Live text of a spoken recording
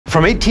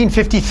From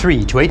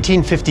 1853 to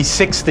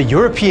 1856, the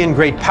European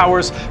great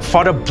powers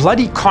fought a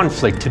bloody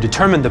conflict to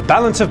determine the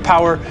balance of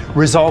power,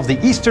 resolve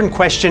the Eastern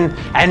question,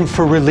 and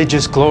for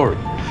religious glory.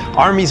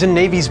 Armies and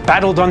navies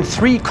battled on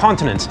 3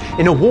 continents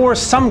in a war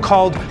some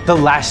called the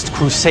Last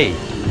Crusade.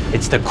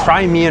 It's the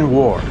Crimean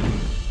War.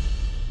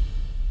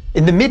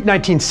 In the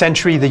mid-19th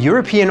century, the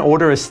European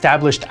order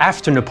established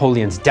after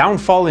Napoleon's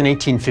downfall in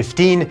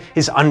 1815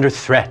 is under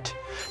threat.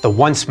 The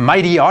once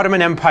mighty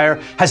Ottoman Empire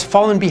has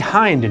fallen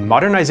behind in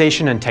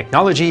modernization and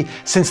technology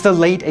since the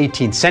late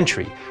 18th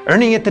century,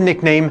 earning it the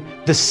nickname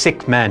the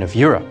Sick Man of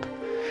Europe.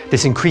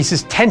 This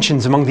increases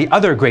tensions among the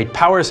other great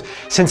powers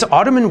since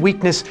Ottoman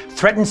weakness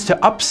threatens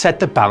to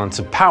upset the balance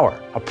of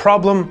power, a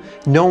problem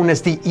known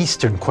as the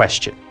Eastern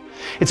Question.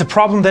 It's a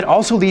problem that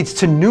also leads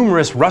to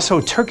numerous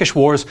Russo-Turkish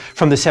wars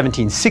from the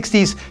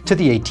 1760s to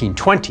the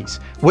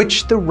 1820s,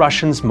 which the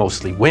Russians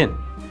mostly win.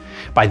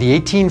 By the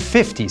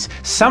 1850s,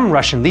 some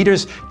Russian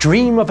leaders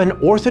dream of an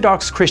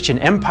Orthodox Christian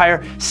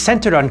empire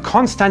centered on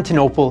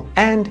Constantinople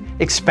and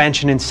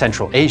expansion in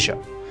Central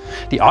Asia.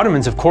 The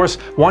Ottomans, of course,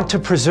 want to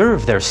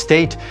preserve their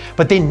state,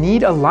 but they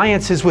need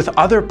alliances with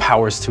other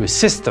powers to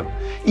assist them,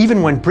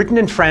 even when Britain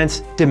and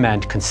France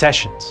demand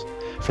concessions.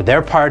 For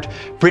their part,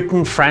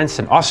 Britain, France,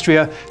 and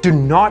Austria do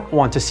not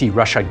want to see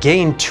Russia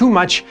gain too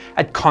much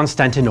at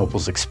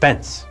Constantinople's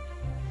expense.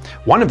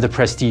 One of the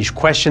prestige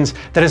questions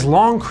that has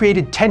long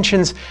created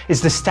tensions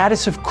is the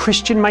status of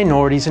Christian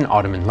minorities in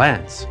Ottoman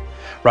lands.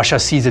 Russia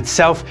sees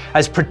itself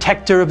as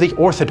protector of the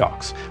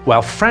Orthodox,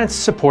 while France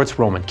supports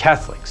Roman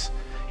Catholics.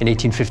 In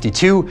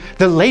 1852,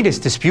 the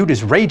latest dispute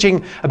is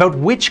raging about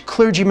which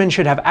clergymen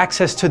should have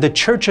access to the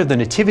Church of the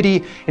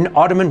Nativity in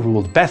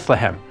Ottoman-ruled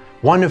Bethlehem,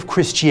 one of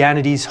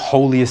Christianity's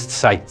holiest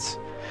sites.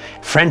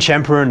 French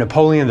Emperor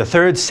Napoleon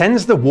III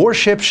sends the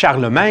warship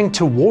Charlemagne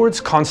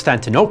towards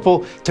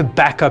Constantinople to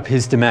back up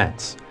his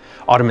demands.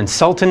 Ottoman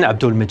Sultan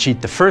Abdülmecid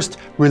I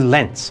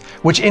relents,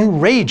 which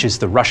enrages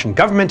the Russian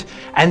government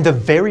and the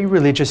very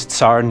religious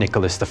Tsar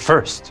Nicholas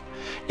I.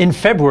 In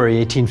February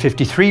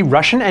 1853,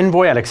 Russian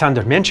envoy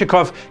Alexander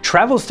Menshikov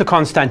travels to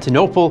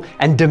Constantinople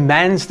and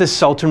demands the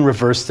Sultan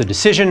reverse the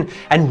decision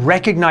and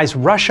recognize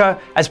Russia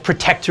as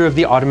protector of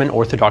the Ottoman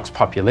Orthodox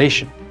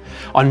population.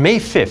 On May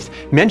 5th,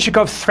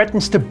 Menshikov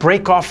threatens to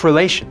break off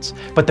relations,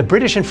 but the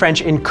British and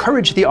French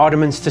encourage the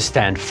Ottomans to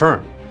stand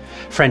firm.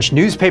 French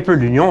newspaper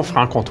L'Union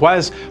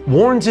Franc-Comtoise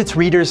warns its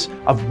readers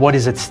of what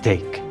is at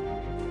stake.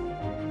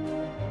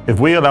 If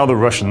we allow the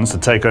Russians to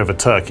take over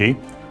Turkey,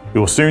 we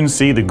will soon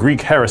see the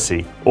Greek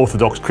heresy,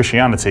 Orthodox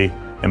Christianity,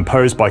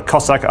 imposed by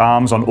Cossack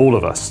arms on all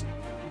of us.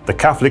 The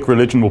Catholic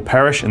religion will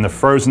perish in the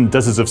frozen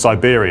deserts of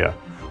Siberia,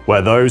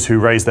 where those who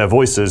raise their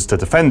voices to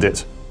defend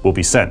it will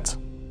be sent.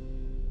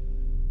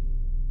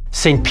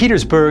 St.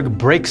 Petersburg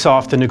breaks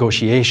off the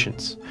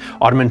negotiations.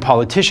 Ottoman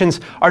politicians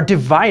are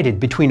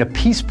divided between a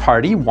peace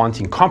party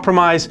wanting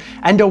compromise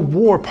and a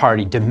war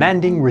party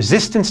demanding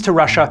resistance to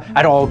Russia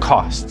at all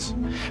costs.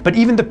 But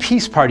even the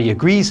peace party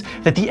agrees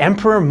that the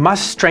emperor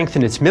must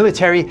strengthen its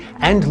military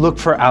and look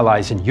for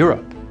allies in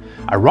Europe.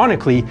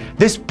 Ironically,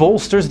 this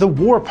bolsters the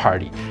war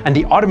party and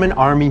the Ottoman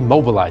army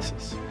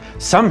mobilizes.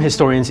 Some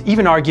historians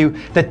even argue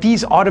that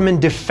these Ottoman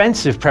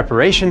defensive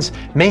preparations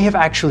may have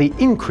actually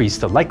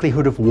increased the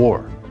likelihood of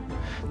war.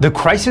 The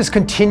crisis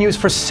continues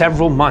for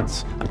several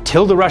months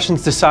until the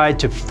Russians decide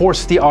to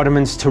force the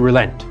Ottomans to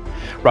relent.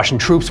 Russian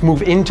troops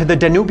move into the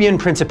Danubian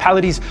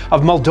principalities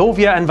of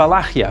Moldavia and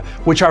Wallachia,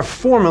 which are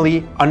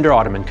formally under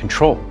Ottoman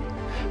control.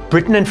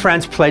 Britain and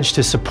France pledge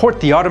to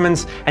support the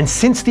Ottomans, and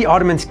since the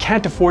Ottomans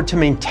can't afford to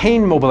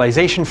maintain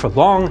mobilization for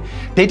long,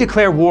 they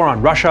declare war on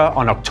Russia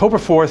on October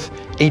 4th,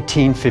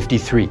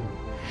 1853.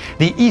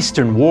 The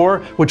Eastern War,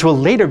 which will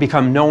later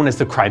become known as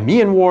the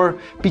Crimean War,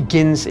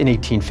 begins in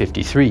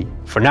 1853.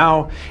 For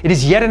now, it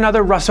is yet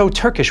another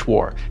Russo-Turkish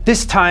war,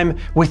 this time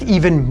with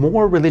even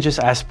more religious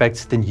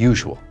aspects than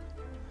usual.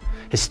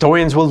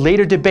 Historians will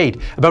later debate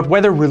about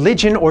whether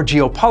religion or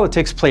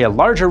geopolitics play a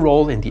larger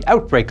role in the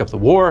outbreak of the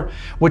war,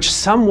 which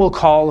some will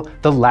call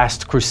the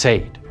Last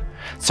Crusade.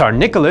 Tsar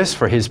Nicholas,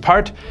 for his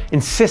part,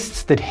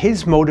 insists that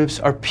his motives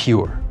are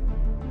pure.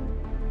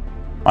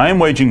 I am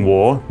waging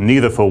war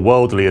neither for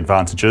worldly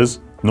advantages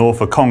nor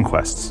for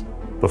conquests,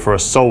 but for a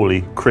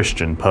solely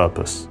Christian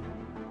purpose.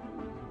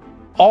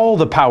 All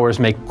the powers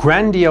make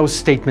grandiose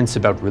statements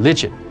about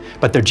religion,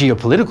 but their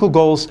geopolitical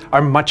goals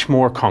are much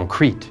more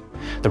concrete.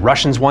 The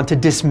Russians want to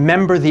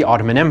dismember the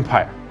Ottoman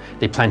Empire.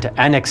 They plan to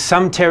annex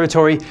some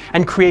territory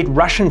and create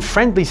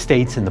Russian-friendly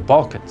states in the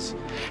Balkans.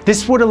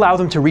 This would allow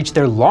them to reach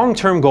their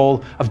long-term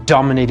goal of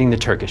dominating the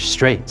Turkish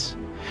Straits.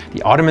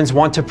 The Ottomans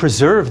want to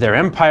preserve their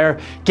empire,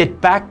 get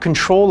back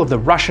control of the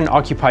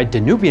Russian-occupied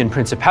Danubian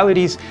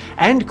principalities,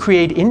 and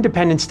create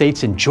independent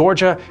states in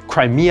Georgia,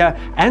 Crimea,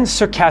 and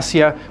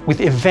Circassia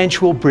with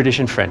eventual British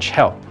and French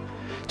help.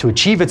 To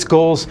achieve its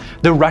goals,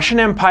 the Russian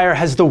Empire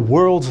has the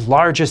world's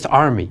largest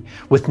army,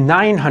 with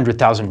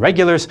 900,000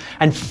 regulars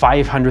and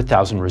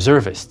 500,000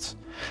 reservists.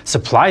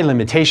 Supply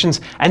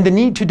limitations and the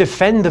need to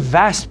defend the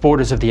vast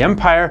borders of the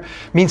empire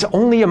means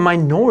only a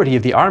minority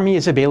of the army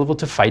is available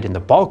to fight in the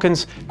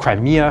Balkans,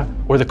 Crimea,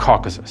 or the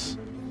Caucasus.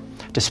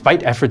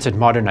 Despite efforts at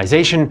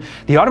modernization,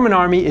 the Ottoman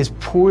army is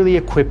poorly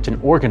equipped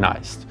and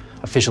organized.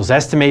 Officials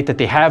estimate that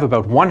they have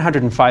about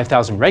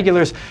 105,000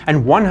 regulars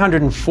and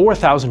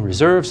 104,000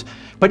 reserves,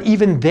 but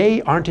even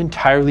they aren't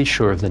entirely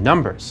sure of the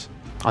numbers.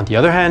 On the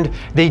other hand,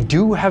 they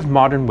do have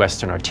modern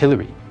Western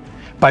artillery.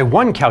 By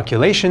one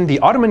calculation, the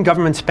Ottoman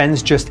government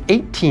spends just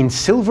 18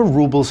 silver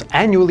rubles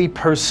annually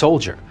per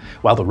soldier,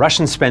 while the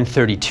Russians spend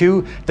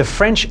 32, the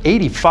French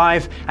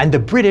 85, and the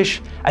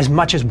British as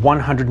much as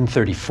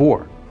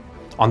 134.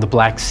 On the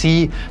Black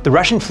Sea, the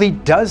Russian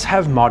fleet does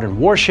have modern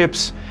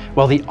warships,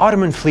 while the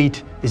Ottoman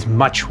fleet is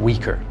much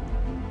weaker.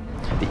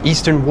 The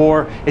Eastern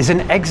War is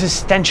an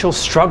existential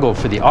struggle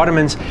for the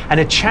Ottomans and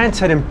a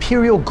chance at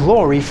imperial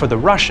glory for the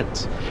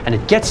Russians, and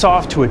it gets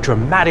off to a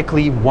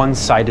dramatically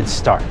one-sided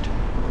start.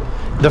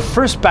 The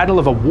first battle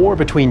of a war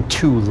between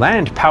two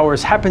land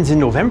powers happens in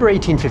November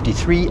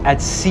 1853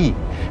 at sea,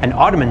 and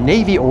Ottoman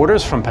navy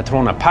orders from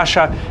Patrona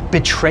Pasha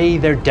betray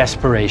their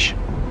desperation.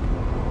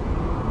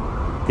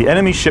 The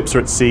enemy ships are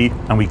at sea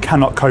and we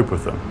cannot cope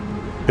with them.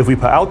 If we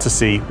put out to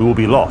sea, we will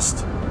be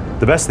lost.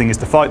 The best thing is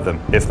to fight them,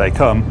 if they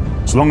come,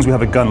 so long as we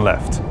have a gun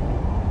left.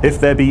 If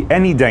there be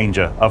any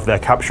danger of their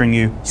capturing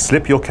you,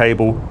 slip your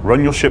cable,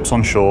 run your ships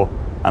on shore,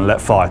 and let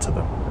fire to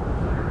them.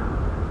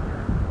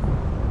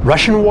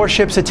 Russian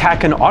warships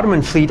attack an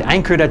Ottoman fleet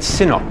anchored at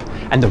Sinop,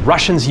 and the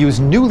Russians use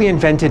newly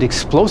invented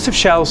explosive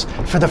shells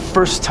for the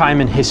first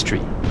time in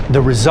history. The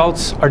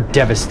results are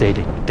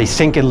devastating. They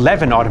sink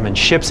 11 Ottoman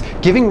ships,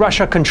 giving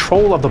Russia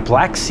control of the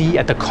Black Sea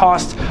at the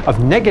cost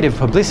of negative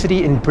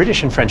publicity in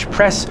British and French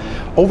press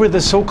over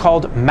the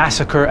so-called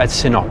massacre at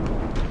Sinop.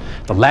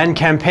 The land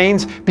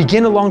campaigns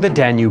begin along the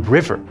Danube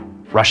River.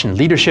 Russian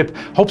leadership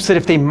hopes that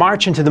if they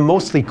march into the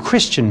mostly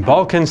Christian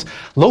Balkans,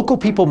 local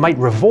people might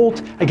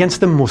revolt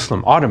against the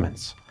Muslim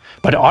Ottomans.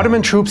 But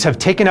Ottoman troops have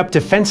taken up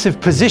defensive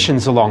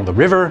positions along the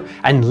river,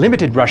 and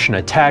limited Russian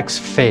attacks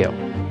fail.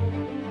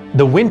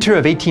 The winter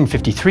of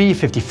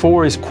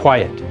 1853-54 is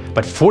quiet,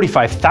 but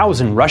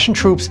 45,000 Russian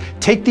troops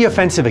take the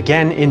offensive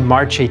again in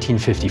March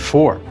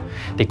 1854.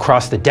 They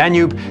cross the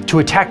Danube to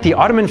attack the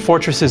Ottoman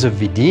fortresses of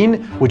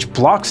Vidin, which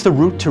blocks the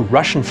route to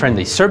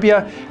Russian-friendly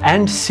Serbia,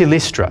 and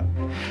Silistra.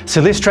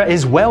 Silistra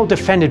is well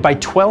defended by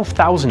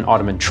 12,000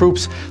 Ottoman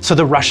troops, so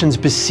the Russians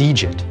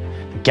besiege it.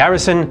 The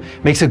garrison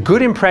makes a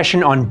good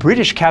impression on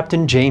British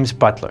captain James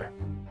Butler.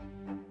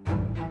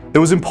 It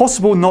was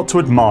impossible not to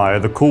admire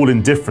the cool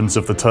indifference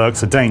of the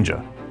Turks to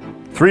danger.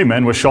 3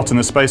 men were shot in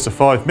the space of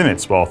 5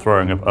 minutes while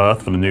throwing up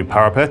earth for the new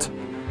parapet,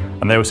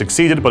 and they were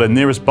succeeded by the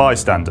nearest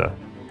bystander,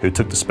 who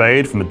took the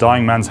spade from the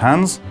dying man's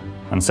hands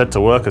and set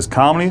to work as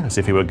calmly as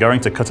if he were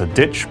going to cut a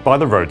ditch by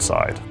the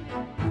roadside.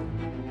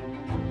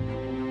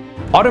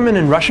 Ottoman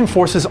and Russian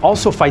forces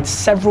also fight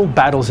several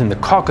battles in the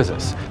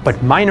Caucasus,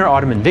 but minor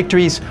Ottoman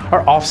victories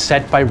are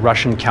offset by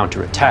Russian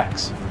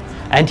counterattacks.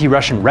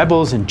 Anti-Russian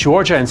rebels in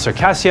Georgia and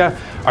Circassia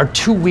are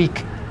too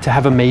weak to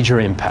have a major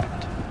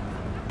impact.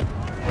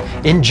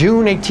 In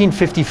June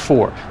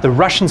 1854, the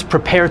Russians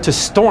prepare to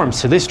storm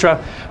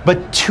Silistra,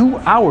 but 2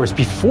 hours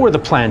before the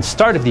planned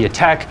start of the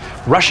attack,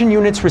 Russian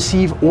units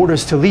receive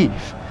orders to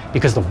leave,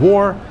 because the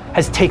war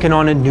has taken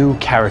on a new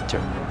character.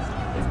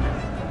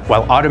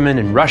 While Ottoman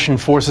and Russian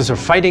forces are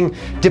fighting,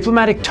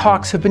 diplomatic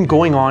talks have been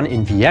going on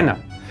in Vienna.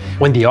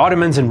 When the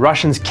Ottomans and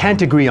Russians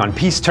can't agree on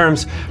peace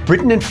terms,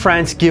 Britain and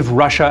France give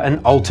Russia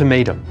an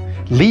ultimatum: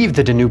 leave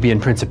the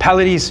Danubian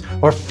principalities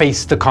or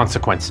face the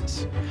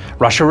consequences.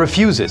 Russia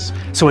refuses,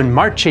 so in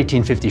March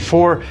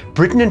 1854,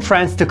 Britain and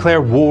France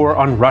declare war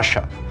on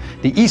Russia.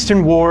 The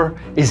Eastern War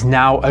is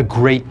now a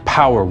great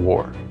power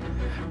war.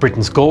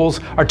 Britain's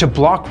goals are to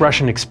block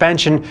Russian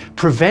expansion,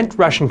 prevent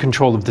Russian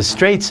control of the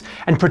Straits,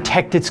 and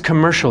protect its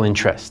commercial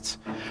interests.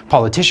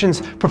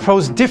 Politicians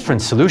propose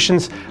different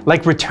solutions,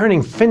 like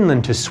returning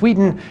Finland to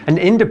Sweden, an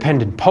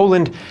independent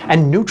Poland,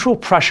 and neutral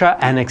Prussia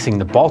annexing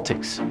the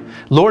Baltics.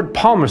 Lord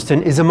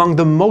Palmerston is among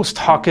the most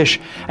hawkish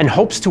and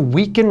hopes to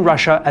weaken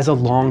Russia as a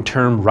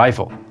long-term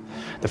rival.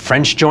 The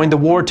French joined the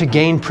war to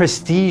gain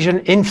prestige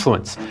and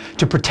influence,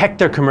 to protect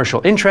their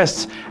commercial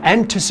interests,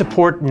 and to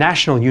support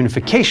national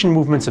unification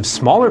movements of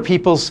smaller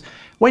peoples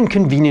when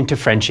convenient to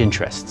French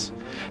interests.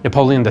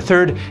 Napoleon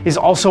III is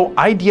also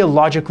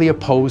ideologically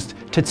opposed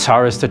to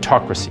Tsarist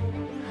autocracy.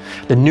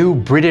 The new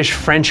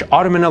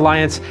British-French-Ottoman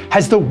alliance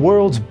has the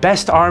world's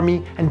best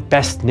army and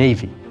best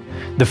navy.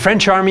 The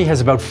French army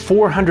has about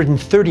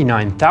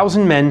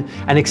 439,000 men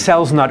and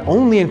excels not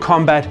only in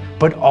combat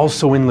but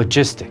also in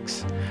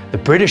logistics. The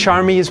British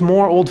army is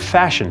more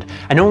old-fashioned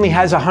and only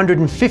has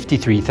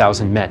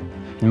 153,000 men.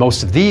 And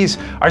most of these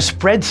are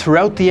spread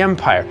throughout the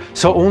empire,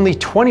 so only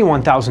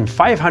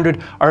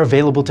 21,500 are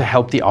available to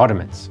help the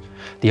Ottomans.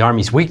 The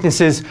army's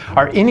weaknesses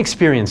are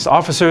inexperienced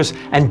officers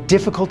and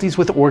difficulties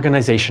with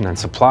organization and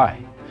supply.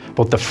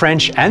 Both the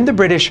French and the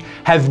British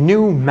have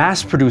new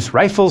mass-produced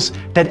rifles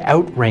that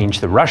outrange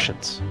the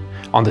Russians.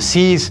 On the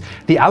seas,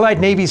 the Allied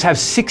navies have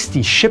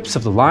 60 ships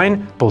of the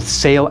line, both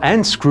sail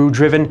and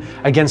screw-driven,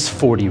 against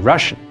 40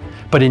 Russian.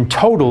 But in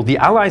total, the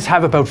Allies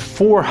have about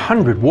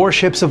 400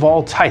 warships of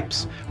all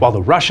types, while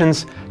the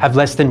Russians have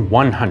less than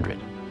 100.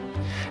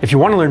 If you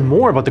want to learn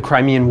more about the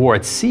Crimean War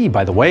at sea,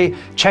 by the way,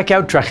 check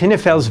out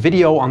Drachinefel's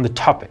video on the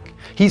topic.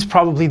 He's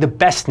probably the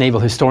best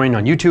naval historian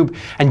on YouTube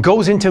and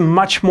goes into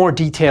much more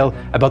detail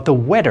about the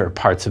wetter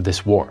parts of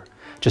this war.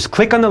 Just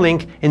click on the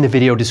link in the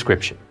video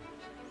description.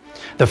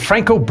 The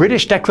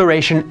Franco-British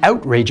declaration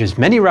outrages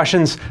many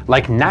Russians,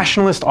 like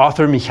nationalist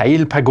author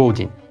Mikhail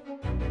Pagodin.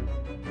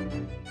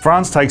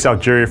 France takes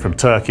Algeria from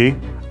Turkey,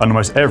 and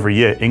almost every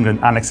year England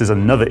annexes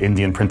another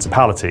Indian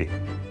principality.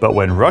 But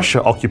when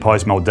Russia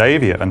occupies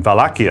Moldavia and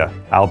Wallachia,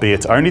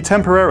 albeit only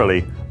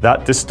temporarily,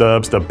 that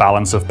disturbs the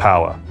balance of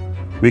power.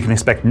 We can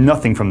expect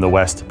nothing from the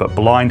West but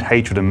blind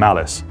hatred and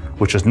malice,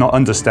 which does not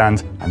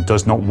understand and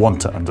does not want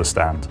to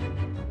understand.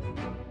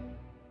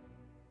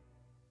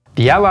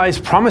 The Allies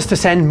promised to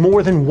send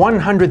more than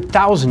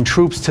 100,000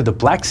 troops to the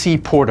Black Sea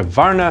port of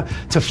Varna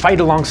to fight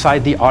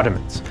alongside the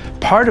Ottomans,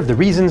 part of the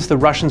reasons the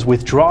Russians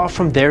withdraw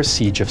from their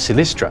siege of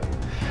Silistra.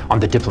 On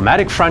the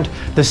diplomatic front,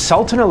 the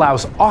Sultan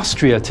allows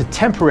Austria to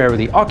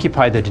temporarily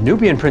occupy the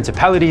Danubian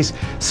principalities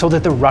so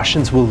that the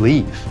Russians will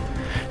leave.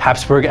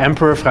 Habsburg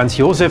Emperor Franz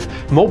Josef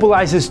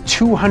mobilizes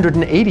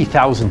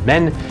 280,000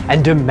 men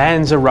and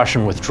demands a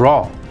Russian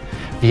withdrawal.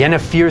 Vienna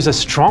fears a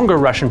stronger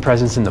Russian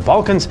presence in the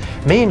Balkans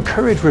may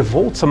encourage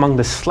revolts among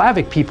the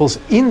Slavic peoples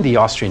in the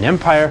Austrian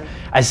Empire,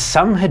 as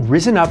some had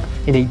risen up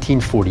in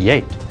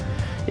 1848.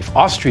 If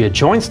Austria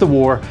joins the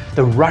war,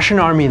 the Russian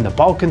army in the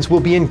Balkans will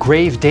be in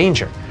grave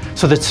danger,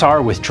 so the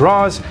Tsar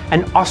withdraws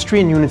and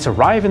Austrian units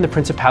arrive in the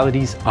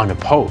principalities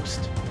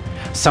unopposed.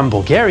 Some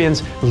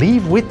Bulgarians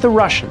leave with the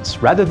Russians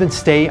rather than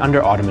stay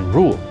under Ottoman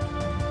rule.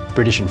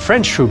 British and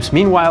French troops,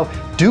 meanwhile,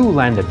 do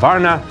land at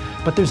Varna,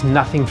 but there's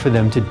nothing for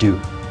them to do.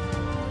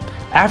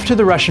 After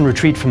the Russian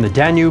retreat from the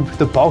Danube,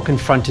 the Balkan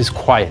front is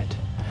quiet.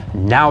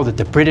 Now that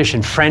the British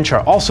and French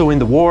are also in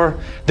the war,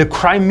 the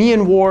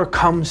Crimean War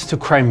comes to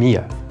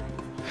Crimea.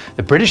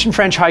 The British and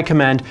French High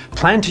Command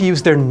plan to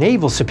use their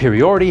naval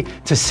superiority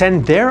to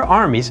send their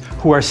armies,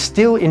 who are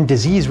still in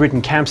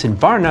disease-ridden camps in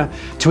Varna,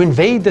 to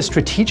invade the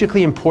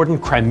strategically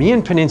important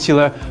Crimean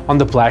Peninsula on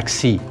the Black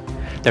Sea.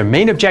 Their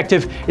main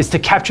objective is to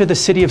capture the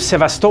city of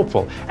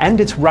Sevastopol and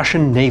its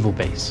Russian naval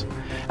base.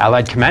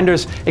 Allied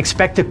commanders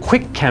expect a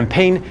quick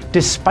campaign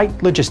despite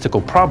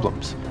logistical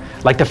problems,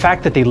 like the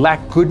fact that they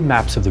lack good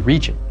maps of the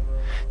region.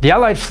 The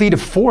Allied fleet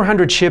of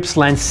 400 ships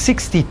lands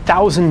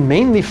 60,000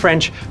 mainly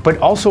French but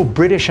also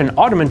British and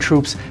Ottoman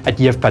troops at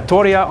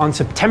Yevpatoria on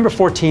September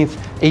 14,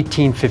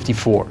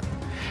 1854.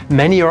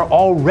 Many are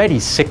already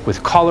sick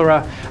with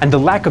cholera, and the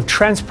lack of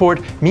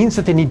transport means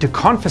that they need to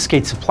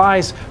confiscate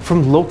supplies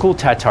from local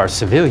Tatar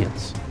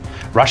civilians.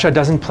 Russia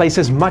doesn't place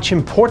as much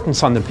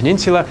importance on the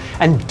peninsula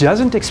and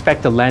doesn't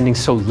expect a landing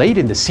so late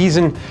in the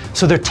season,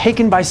 so they're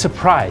taken by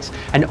surprise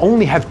and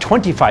only have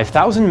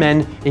 25,000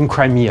 men in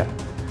Crimea.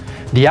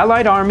 The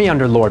Allied army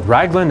under Lord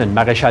Raglan and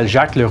Maréchal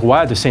Jacques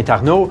Leroy de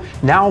Saint-Arnaud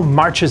now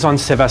marches on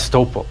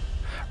Sevastopol.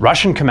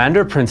 Russian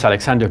commander Prince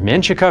Alexander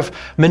Menshikov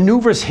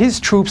maneuvers his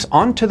troops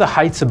onto the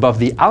heights above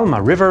the Alma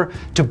River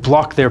to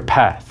block their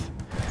path.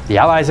 The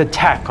Allies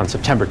attack on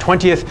September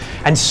 20th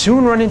and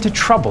soon run into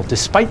trouble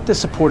despite the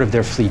support of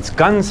their fleet's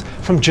guns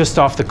from just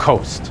off the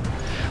coast.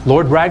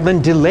 Lord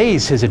Raglan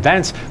delays his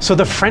advance so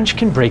the French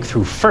can break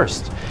through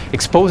first,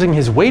 exposing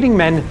his waiting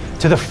men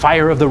to the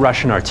fire of the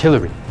Russian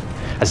artillery.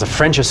 As the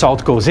French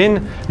assault goes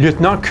in,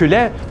 Lieutenant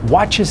Cullet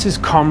watches his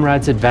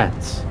comrades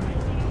advance.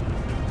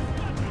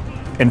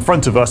 In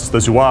front of us, the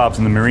Zouaves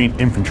and the Marine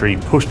infantry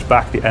pushed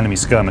back the enemy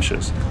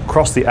skirmishers,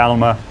 crossed the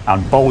Alma,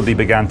 and boldly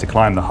began to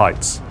climb the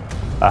heights.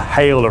 A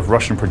hail of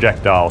Russian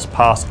projectiles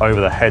passed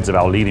over the heads of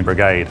our leading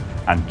brigade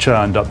and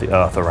churned up the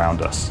earth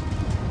around us.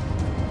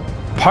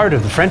 Part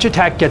of the French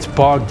attack gets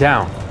bogged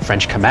down.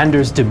 French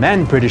commanders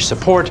demand British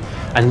support,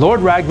 and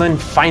Lord Raglan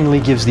finally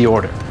gives the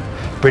order.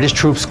 British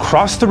troops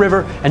cross the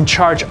river and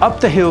charge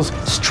up the hills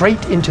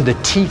straight into the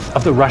teeth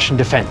of the Russian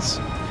defense.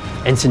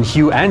 Ensign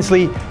Hugh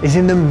Annesley is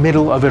in the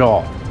middle of it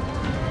all.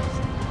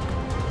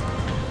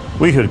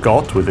 We had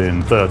got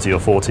within 30 or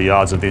 40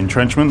 yards of the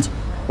entrenchment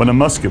when a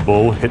musket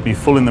ball hit me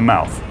full in the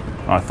mouth.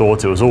 I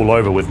thought it was all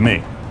over with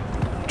me.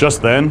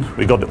 Just then,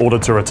 we got the order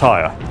to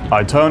retire.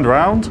 I turned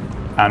round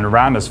and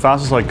ran as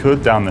fast as I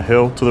could down the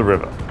hill to the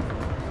river.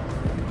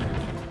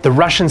 The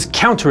Russians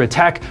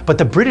counterattack, but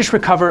the British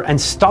recover and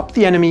stop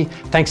the enemy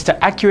thanks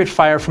to accurate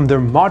fire from their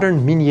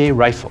modern Minier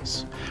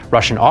rifles.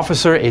 Russian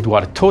officer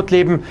Eduard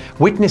Totleben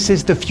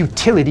witnesses the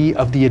futility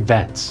of the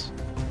advance.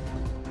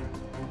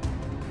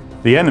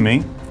 The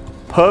enemy,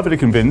 perfectly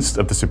convinced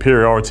of the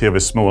superiority of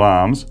his small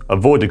arms,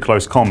 avoided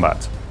close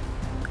combat.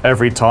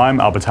 Every time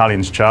our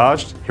battalions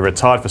charged, he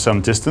retired for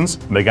some distance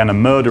and began a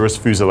murderous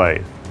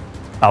fusillade.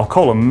 Our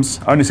columns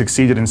only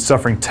succeeded in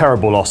suffering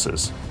terrible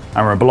losses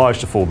and were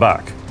obliged to fall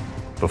back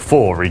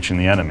before reaching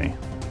the enemy.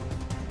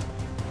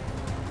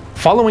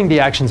 Following the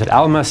actions at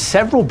Alma,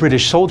 several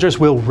British soldiers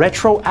will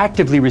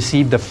retroactively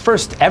receive the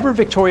first ever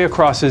Victoria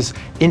Crosses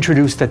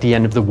introduced at the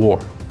end of the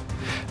war.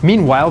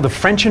 Meanwhile, the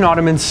French and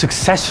Ottomans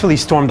successfully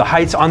storm the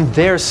heights on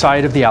their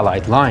side of the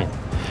Allied line.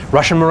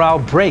 Russian morale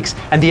breaks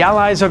and the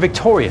Allies are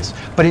victorious,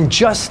 but in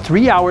just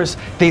 3 hours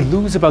they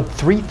lose about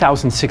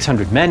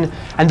 3,600 men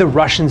and the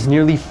Russians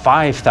nearly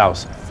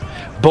 5,000.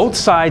 Both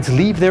sides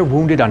leave their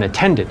wounded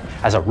unattended,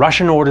 as a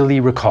Russian orderly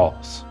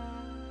recalls.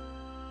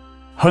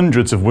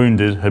 Hundreds of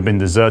wounded had been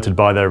deserted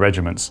by their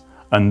regiments,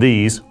 and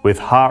these, with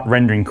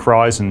heart-rending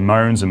cries and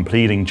moans and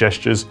pleading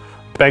gestures,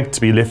 begged to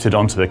be lifted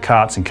onto the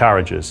carts and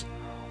carriages.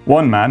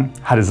 One man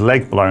had his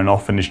leg blown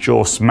off and his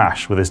jaw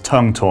smashed with his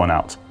tongue torn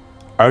out.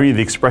 Only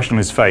the expression on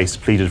his face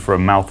pleaded for a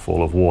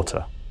mouthful of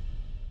water.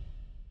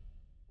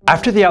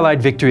 After the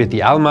Allied victory at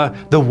the Alma,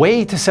 the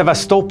way to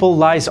Sevastopol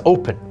lies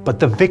open, but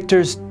the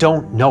victors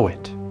don't know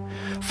it.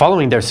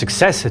 Following their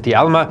success at the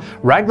Alma,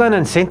 Raglan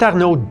and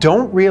Saint-Arnaud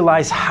don't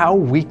realize how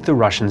weak the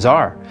Russians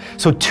are.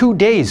 So 2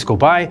 days go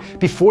by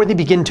before they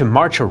begin to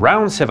march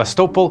around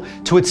Sevastopol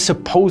to its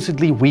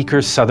supposedly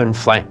weaker southern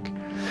flank.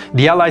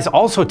 The Allies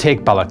also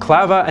take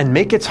Balaclava and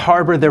make its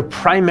harbour their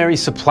primary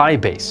supply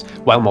base,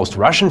 while most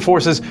Russian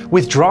forces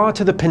withdraw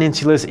to the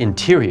peninsula's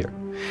interior.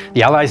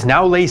 The Allies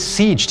now lay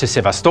siege to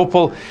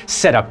Sevastopol,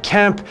 set up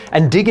camp,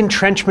 and dig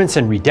entrenchments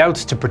and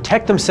redoubts to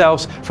protect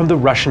themselves from the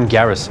Russian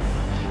garrison.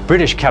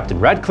 British Captain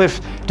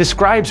Radcliffe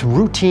describes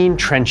routine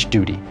trench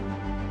duty.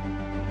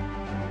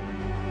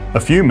 A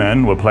few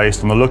men were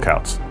placed on the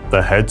lookout,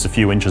 their heads a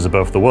few inches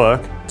above the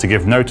work, to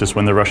give notice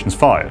when the Russians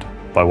fired,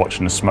 by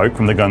watching the smoke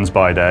from the guns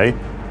by day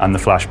and the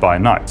flash by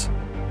night,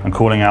 and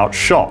calling out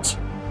 "shot"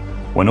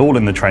 when all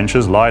in the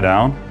trenches lie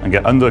down and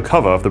get under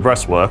cover of the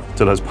breastwork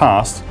till it has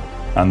passed,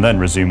 and then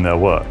resume their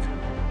work.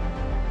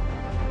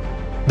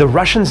 The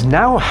Russians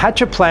now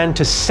hatch a plan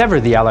to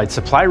sever the Allied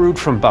supply route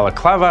from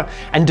Balaclava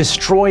and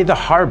destroy the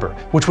harbour,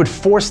 which would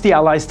force the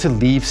Allies to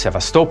leave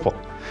Sevastopol.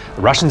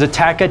 The Russians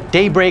attack at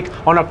daybreak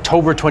on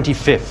October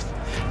 25th.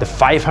 The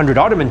 500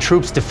 Ottoman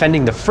troops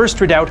defending the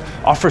first redoubt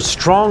offer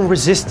strong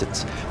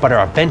resistance, but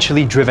are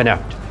eventually driven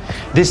out.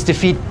 This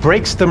defeat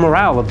breaks the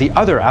morale of the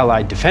other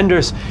Allied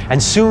defenders,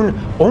 and soon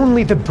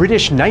only the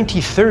British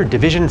 93rd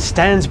Division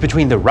stands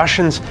between the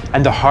Russians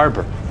and the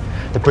harbour.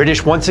 The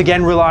British once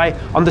again rely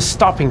on the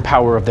stopping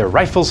power of their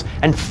rifles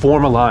and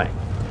form a line.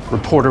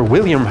 Reporter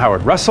William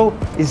Howard Russell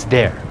is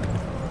there.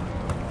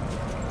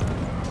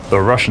 The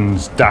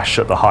Russians dash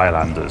at the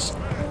Highlanders.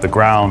 The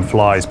ground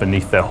flies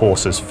beneath their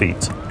horses'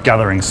 feet,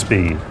 gathering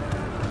speed.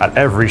 At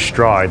every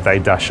stride they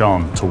dash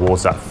on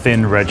towards that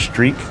thin red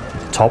streak,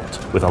 topped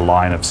with a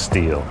line of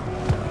steel.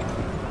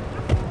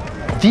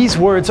 These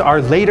words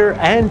are later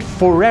and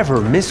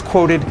forever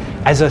misquoted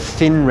as a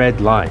thin red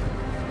line.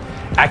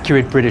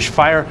 Accurate British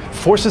fire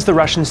forces the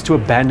Russians to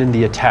abandon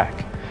the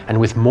attack, and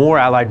with more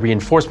Allied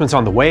reinforcements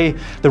on the way,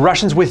 the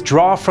Russians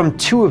withdraw from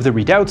 2 of the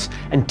redoubts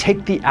and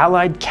take the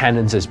Allied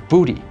cannons as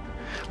booty.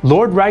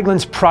 Lord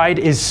Raglan's pride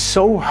is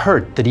so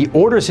hurt that he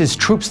orders his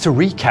troops to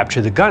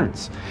recapture the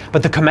guns,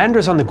 but the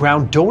commanders on the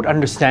ground don't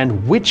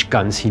understand which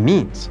guns he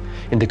means.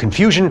 In the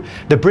confusion,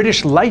 the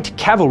British Light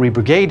Cavalry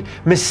Brigade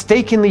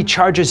mistakenly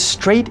charges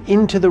straight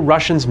into the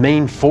Russians'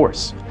 main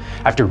force.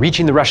 After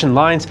reaching the Russian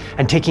lines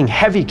and taking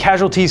heavy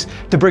casualties,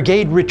 the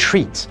brigade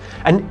retreats,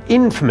 an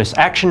infamous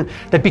action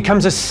that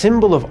becomes a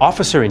symbol of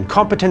officer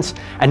incompetence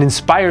and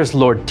inspires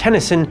Lord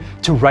Tennyson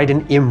to write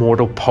an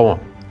immortal poem.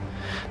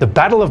 The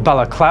Battle of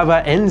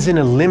Balaclava ends in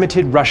a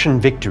limited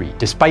Russian victory,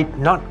 despite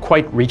not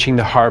quite reaching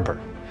the harbour.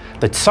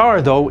 The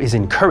Tsar, though, is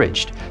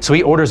encouraged, so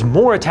he orders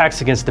more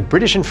attacks against the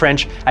British and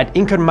French at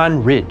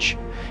Inkerman Ridge.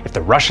 If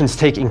the Russians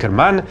take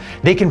Inkerman,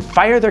 they can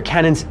fire their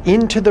cannons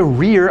into the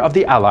rear of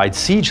the Allied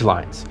siege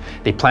lines.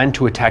 They plan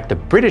to attack the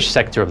British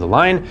sector of the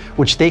line,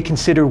 which they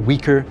consider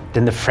weaker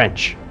than the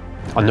French.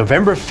 On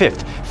November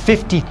 5th,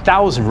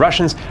 50,000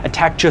 Russians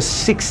attack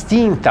just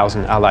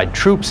 16,000 Allied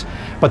troops,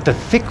 but the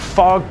thick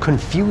fog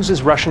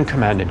confuses Russian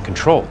command and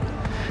control.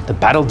 The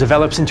battle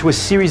develops into a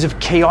series of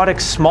chaotic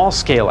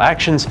small-scale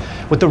actions,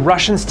 with the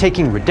Russians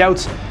taking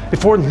redoubts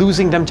before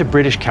losing them to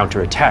British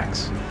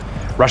counterattacks.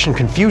 Russian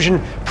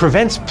confusion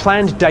prevents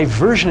planned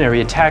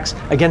diversionary attacks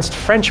against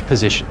French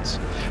positions.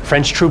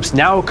 French troops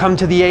now come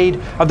to the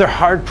aid of their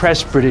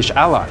hard-pressed British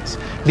allies,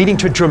 leading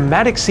to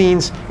dramatic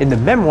scenes in the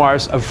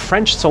memoirs of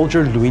French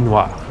soldier Louis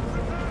Noir.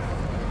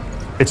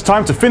 "It's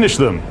time to finish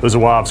them," the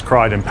Zouaves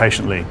cried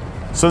impatiently.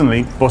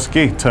 Suddenly,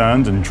 Bosquet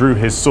turned and drew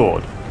his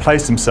sword,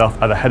 placed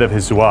himself at the head of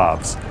his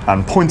Zouaves,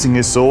 and pointing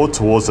his sword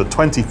towards the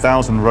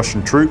 20,000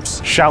 Russian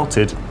troops,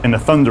 shouted in a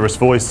thunderous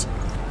voice,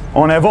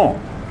 "En avant,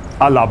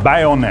 à la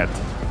baïonnette."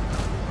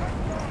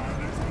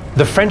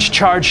 The French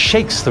charge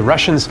shakes the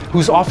Russians,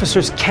 whose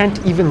officers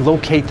can't even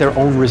locate their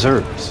own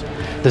reserves.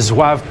 The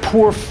Zouaves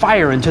pour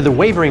fire into the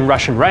wavering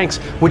Russian ranks,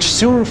 which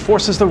soon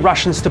forces the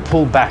Russians to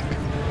pull back.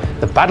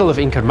 The Battle of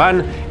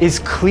Inkerman is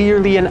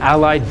clearly an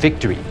Allied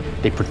victory.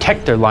 They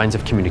protect their lines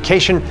of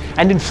communication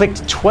and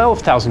inflict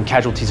 12,000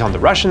 casualties on the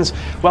Russians,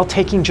 while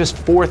taking just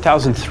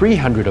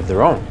 4,300 of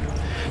their own.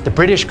 The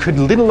British could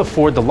little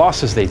afford the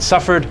losses they'd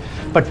suffered,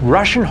 but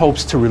Russian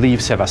hopes to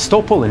relieve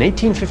Sevastopol in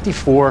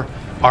 1854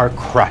 are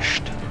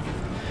crushed.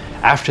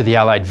 After the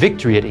Allied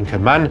victory at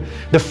Inkerman,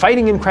 the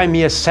fighting in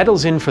Crimea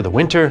settles in for the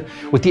winter,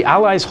 with the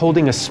Allies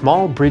holding a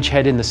small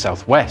bridgehead in the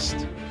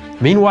southwest.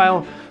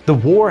 Meanwhile, the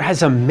war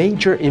has a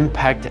major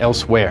impact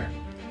elsewhere.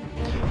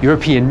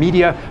 European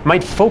media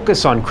might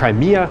focus on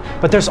Crimea,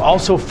 but there's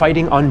also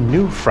fighting on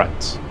new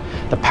fronts.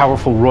 The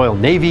powerful Royal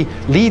Navy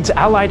leads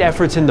Allied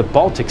efforts in the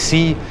Baltic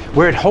Sea,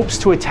 where it hopes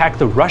to attack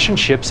the Russian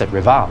ships at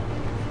Reval.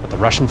 But the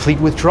Russian fleet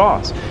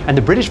withdraws, and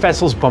the British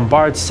vessels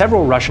bombard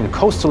several Russian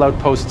coastal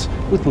outposts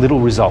with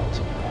little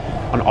result.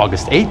 On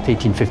August 8,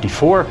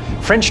 1854,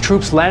 French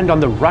troops land on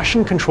the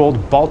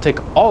Russian-controlled Baltic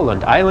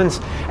Åland Islands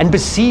and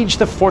besiege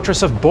the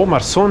fortress of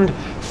Bomarsund,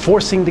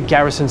 forcing the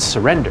garrison's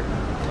surrender.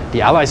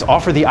 The Allies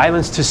offer the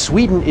islands to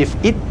Sweden if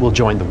it will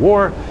join the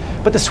war,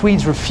 but the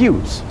Swedes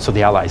refuse, so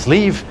the Allies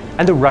leave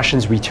and the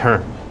Russians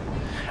return.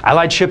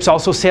 Allied ships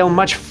also sail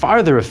much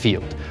farther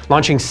afield,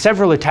 launching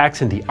several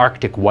attacks in the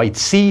Arctic White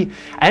Sea,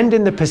 and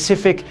in the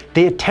Pacific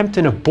they attempt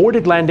an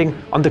aborted landing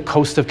on the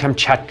coast of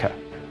Kamchatka.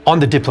 On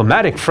the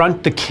diplomatic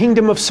front, the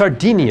Kingdom of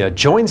Sardinia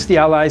joins the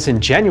Allies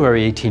in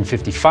January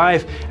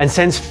 1855 and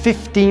sends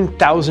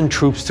 15,000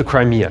 troops to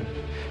Crimea.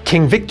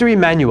 King Victor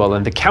Emmanuel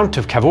and the Count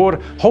of Cavour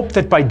hope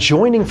that by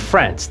joining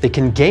France they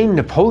can gain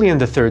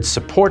Napoleon III's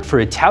support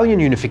for Italian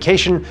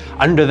unification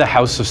under the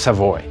House of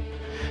Savoy.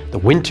 The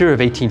winter of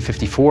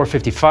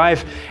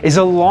 1854-55 is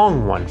a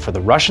long one for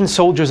the Russian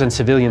soldiers and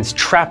civilians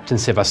trapped in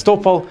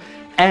Sevastopol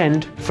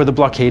and for the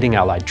blockading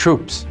Allied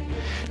troops.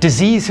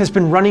 Disease has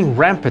been running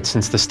rampant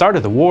since the start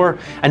of the war,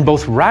 and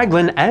both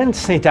Raglan and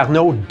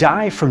Saint-Arnaud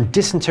die from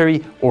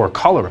dysentery or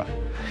cholera.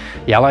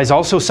 The Allies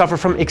also suffer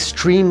from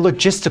extreme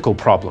logistical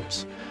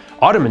problems.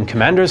 Ottoman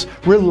commanders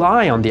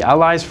rely on the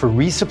Allies for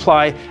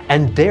resupply,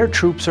 and their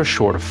troops are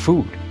short of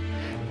food.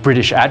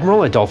 British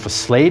Admiral Adolphus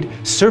Slade,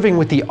 serving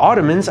with the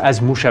Ottomans as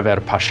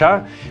Mushaver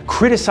Pasha,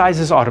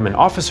 criticizes Ottoman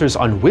officers'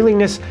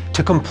 unwillingness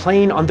to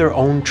complain on their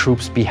own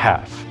troops'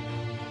 behalf.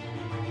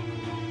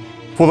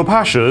 For the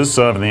Pashas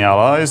serving the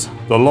Allies,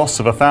 the loss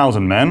of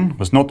 1,000 men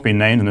was not to be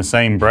named in the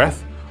same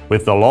breath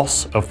with the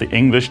loss of the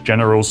English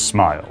general's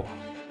smile.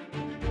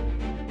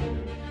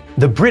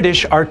 The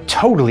British are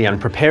totally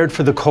unprepared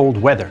for the cold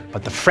weather,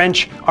 but the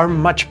French are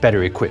much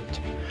better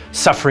equipped.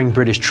 Suffering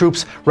British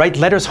troops write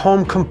letters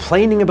home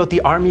complaining about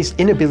the army's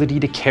inability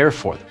to care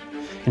for them.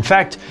 In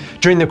fact,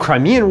 during the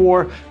Crimean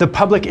War, the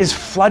public is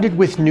flooded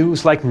with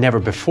news like never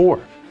before.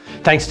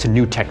 Thanks to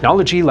new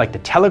technology like the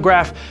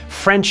telegraph,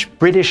 French,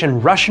 British,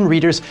 and Russian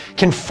readers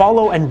can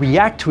follow and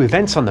react to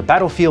events on the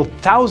battlefield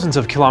thousands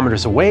of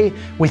kilometers away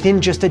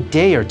within just a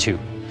day or two.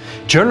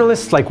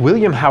 Journalists like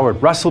William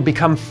Howard Russell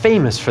become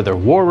famous for their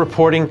war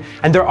reporting,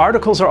 and their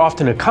articles are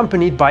often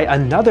accompanied by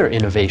another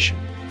innovation: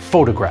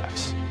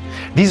 photographs.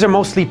 These are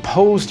mostly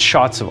posed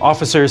shots of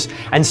officers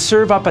and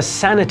serve up a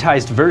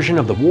sanitized version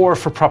of the war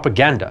for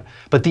propaganda,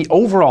 but the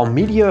overall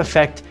media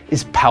effect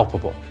is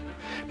palpable.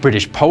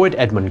 British poet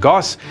Edmund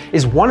Gosse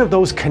is one of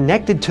those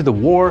connected to the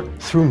war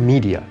through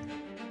media.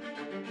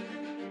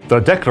 The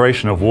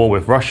declaration of war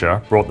with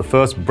Russia brought the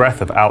first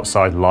breath of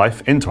outside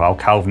life into our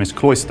Calvinist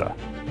cloister.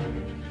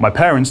 My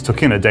parents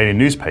took in a daily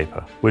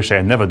newspaper, which they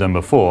had never done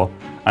before,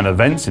 and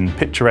events in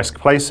picturesque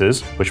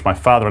places, which my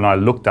father and I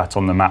looked at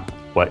on the map,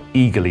 were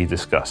eagerly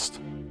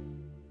discussed.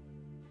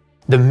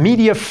 The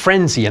media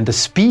frenzy and the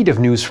speed of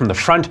news from the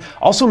front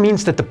also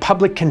means that the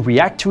public can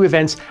react to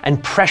events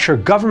and pressure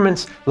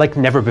governments like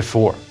never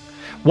before.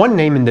 One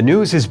name in the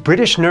news is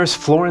British nurse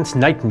Florence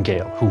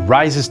Nightingale, who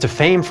rises to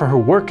fame for her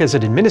work as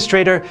an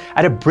administrator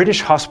at a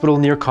British hospital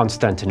near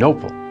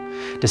Constantinople.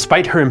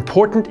 Despite her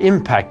important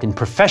impact in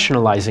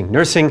professionalizing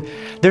nursing,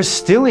 there's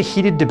still a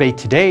heated debate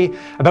today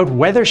about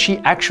whether she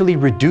actually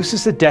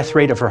reduces the death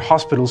rate of her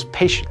hospital's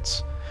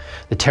patients.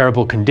 The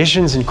terrible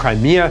conditions in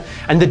Crimea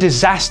and the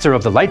disaster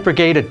of the Light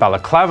Brigade at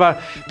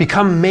Balaclava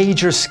become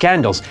major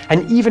scandals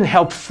and even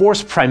help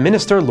force Prime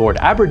Minister Lord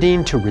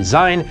Aberdeen to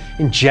resign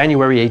in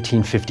January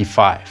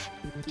 1855.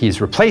 He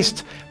is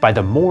replaced by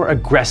the more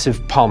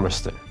aggressive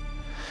Palmerston.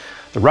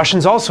 The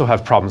Russians also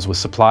have problems with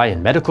supply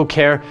and medical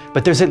care,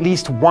 but there's at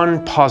least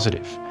one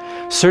positive.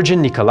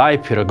 Surgeon Nikolai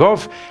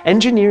Pirogov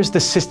engineers the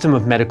system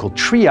of medical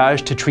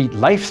triage to treat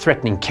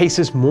life-threatening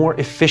cases more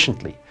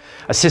efficiently,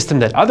 a system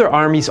that other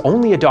armies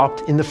only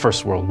adopt in the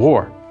First World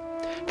War.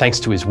 Thanks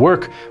to his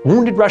work,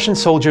 wounded Russian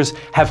soldiers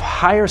have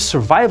higher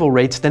survival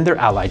rates than their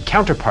Allied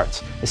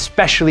counterparts,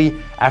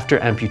 especially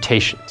after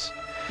amputations.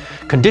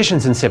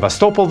 Conditions in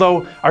Sevastopol,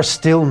 though, are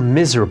still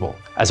miserable,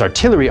 as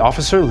artillery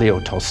officer Leo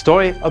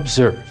Tolstoy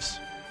observes.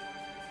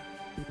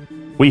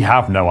 We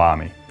have no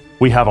army.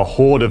 We have a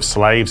horde of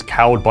slaves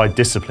cowed by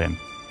discipline,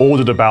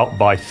 ordered about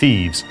by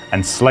thieves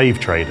and slave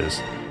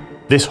traders.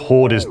 This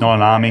horde is not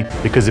an army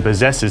because it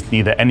possesses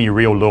neither any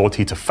real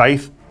loyalty to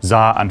faith,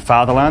 Tsar and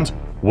fatherland,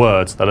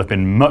 words that have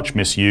been much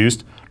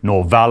misused,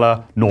 nor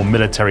valor, nor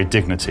military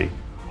dignity.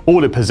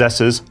 All it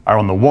possesses are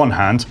on the one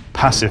hand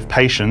passive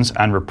patience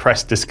and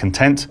repressed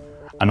discontent,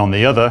 and on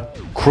the other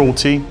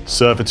cruelty,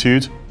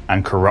 servitude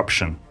and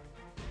corruption.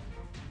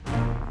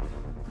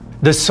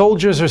 The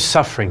soldiers are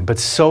suffering, but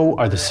so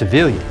are the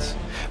civilians.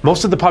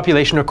 Most of the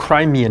population are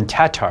Crimean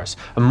Tatars,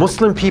 a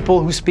Muslim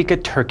people who speak a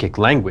Turkic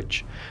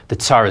language. The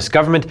Tsarist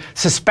government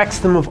suspects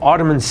them of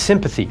Ottoman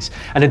sympathies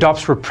and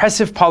adopts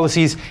repressive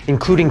policies,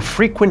 including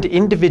frequent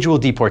individual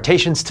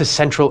deportations to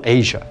Central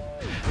Asia.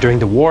 During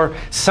the war,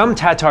 some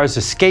Tatars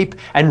escape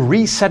and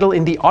resettle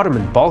in the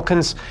Ottoman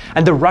Balkans,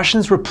 and the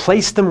Russians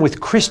replace them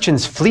with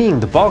Christians fleeing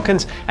the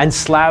Balkans and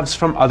Slavs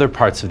from other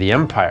parts of the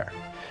empire.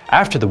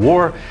 After the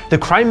war, the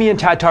Crimean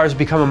Tatars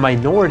become a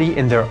minority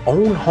in their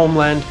own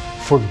homeland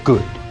for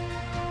good.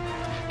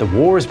 The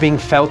war is being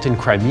felt in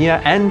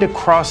Crimea and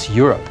across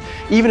Europe,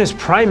 even as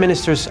prime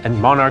ministers and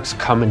monarchs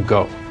come and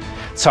go.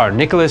 Tsar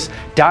Nicholas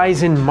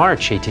dies in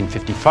March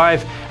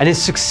 1855 and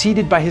is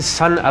succeeded by his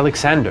son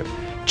Alexander,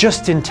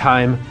 just in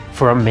time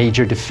for a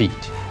major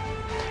defeat.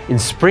 In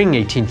spring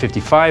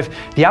 1855,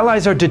 the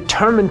Allies are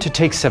determined to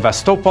take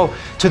Sevastopol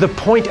to the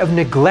point of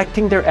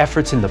neglecting their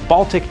efforts in the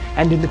Baltic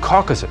and in the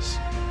Caucasus.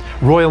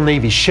 Royal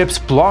Navy ships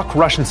block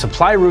Russian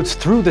supply routes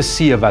through the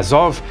Sea of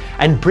Azov,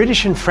 and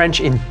British and French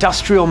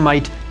industrial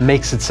might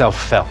makes itself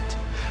felt.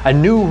 A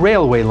new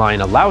railway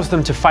line allows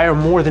them to fire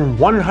more than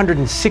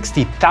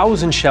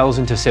 160,000 shells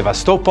into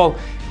Sevastopol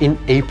in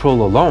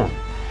April alone.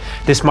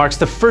 This marks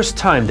the first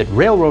time that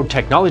railroad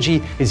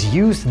technology is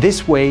used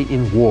this way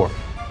in war.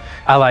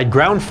 Allied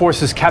ground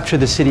forces capture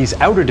the city's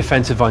outer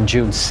defensive on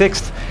June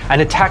 6th and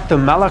attack the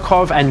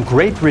Malakhov and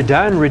Great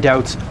Redan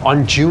redoubts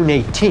on June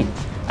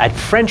 18th. At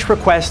French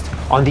request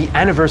on the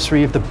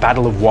anniversary of the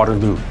Battle of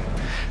Waterloo.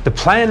 The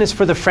plan is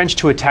for the French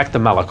to attack the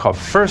Malakhov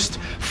first,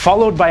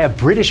 followed by a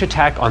British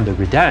attack on the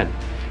Redan.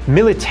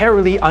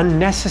 Militarily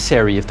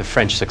unnecessary if the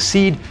French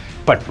succeed,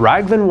 but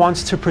Raglan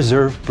wants to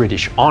preserve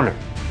British honor.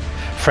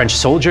 French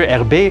soldier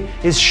Herbé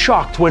is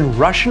shocked when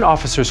Russian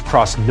officers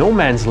cross no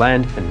man's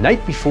land the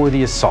night before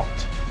the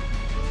assault.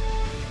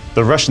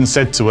 The Russians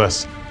said to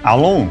us,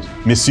 "Allons,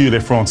 messieurs les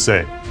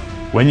Français.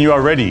 When you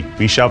are ready,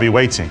 we shall be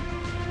waiting."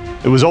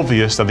 It was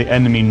obvious that the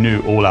enemy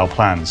knew all our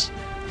plans,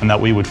 and that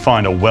we would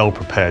find a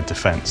well-prepared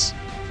defense.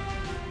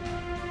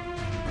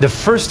 The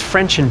first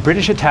French and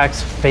British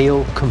attacks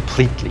fail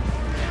completely.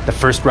 The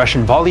first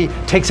Russian volley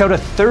takes out a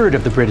third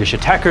of the British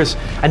attackers,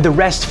 and the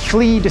rest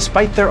flee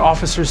despite their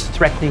officers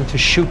threatening to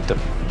shoot them.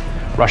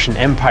 Russian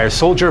Empire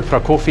soldier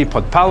Prokofy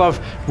Podpalov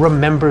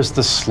remembers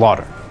the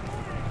slaughter.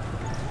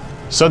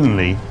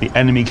 Suddenly, the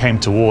enemy came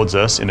towards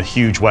us in a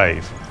huge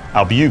wave.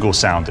 Our bugle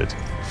sounded,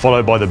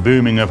 followed by the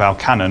booming of our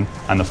cannon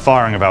and the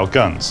firing of our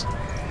guns.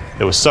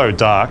 It was so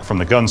dark from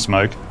the gun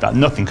smoke that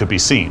nothing could be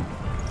seen.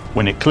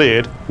 When it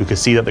cleared, we could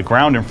see that the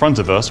ground in front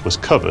of us was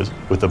covered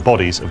with the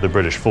bodies of the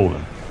British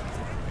fallen.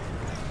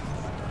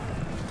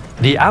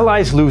 The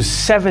Allies lose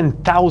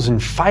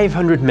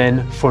 7,500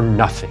 men for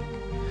nothing.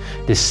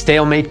 This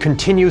stalemate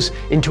continues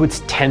into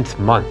its 10th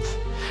month.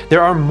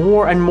 There are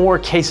more and more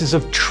cases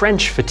of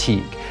trench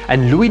fatigue,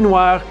 and Louis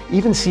Noir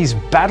even sees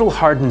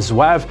battle-hardened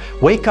Zouaves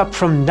wake up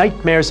from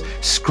nightmares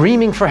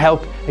screaming for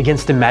help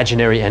against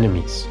imaginary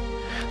enemies.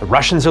 The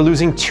Russians are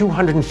losing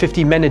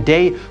 250 men a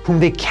day whom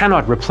they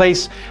cannot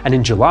replace, and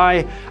in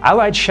July,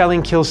 Allied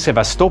shelling kills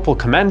Sevastopol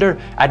commander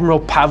Admiral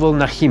Pavel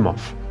Nakhimov.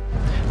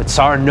 The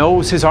Tsar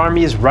knows his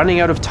army is running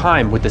out of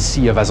time with the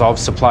Sea of Azov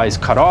supplies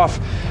cut off,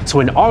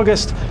 so in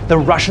August, the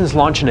Russians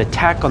launch an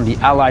attack on the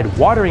Allied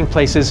watering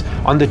places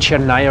on the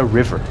Chernaya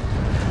River.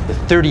 The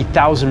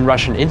 30,000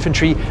 Russian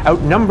infantry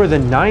outnumber the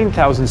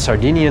 9,000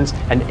 Sardinians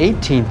and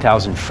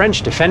 18,000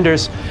 French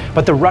defenders,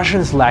 but the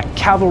Russians lack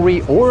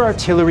cavalry or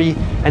artillery,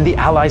 and the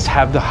Allies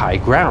have the high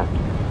ground.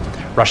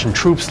 Russian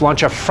troops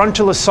launch a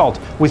frontal assault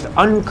with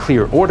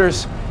unclear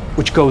orders,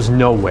 which goes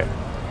nowhere.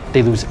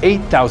 They lose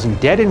 8,000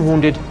 dead and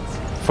wounded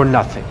for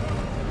nothing.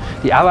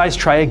 The Allies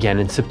try again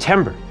in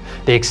September.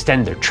 They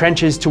extend their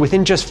trenches to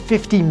within just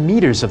 50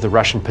 meters of the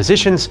Russian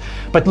positions,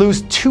 but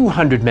lose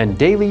 200 men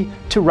daily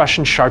to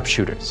Russian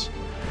sharpshooters.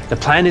 The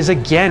plan is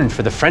again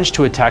for the French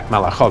to attack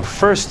Malakhov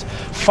first,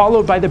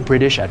 followed by the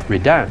British at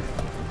Redan.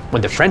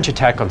 When the French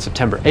attack on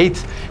September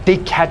 8th, they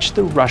catch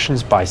the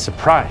Russians by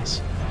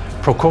surprise.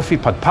 Prokofy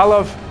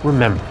Podpalov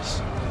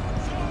remembers.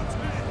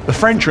 The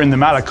French were in the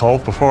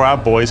Malakhov before our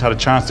boys had a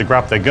chance to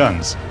grab their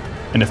guns.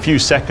 In a few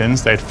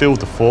seconds, they had filled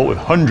the fort with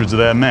hundreds of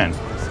their men,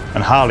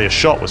 and hardly a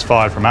shot was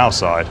fired from our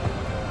side.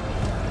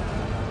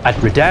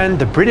 At Redan,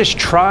 the British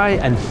try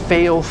and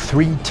fail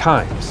 3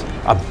 times,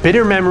 a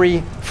bitter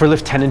memory for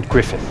Lieutenant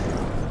Griffith.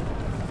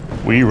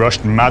 We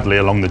rushed madly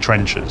along the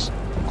trenches,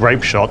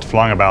 grape shot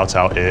flying about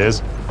our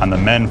ears, and the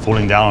men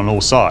falling down on all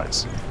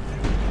sides.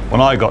 When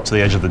I got to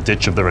the edge of the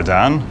ditch of the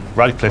Redan,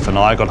 Radcliffe and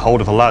I got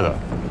hold of a ladder,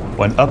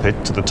 went up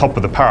it to the top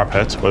of the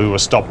parapet where we were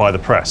stopped by the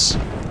press.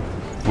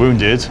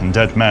 Wounded and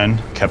dead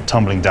men kept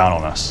tumbling down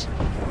on us.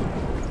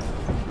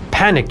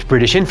 Panicked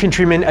British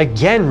infantrymen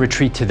again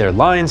retreat to their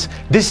lines,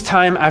 this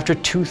time after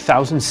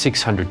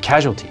 2,600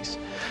 casualties.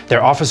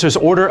 Their officers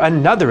order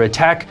another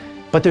attack,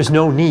 but there's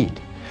no need.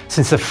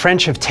 Since the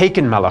French have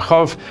taken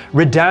Malakhov,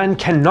 Redan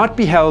cannot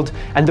be held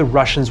and the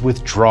Russians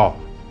withdraw.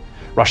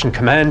 Russian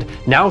command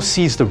now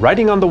sees the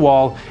writing on the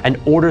wall and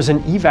orders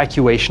an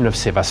evacuation of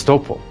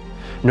Sevastopol.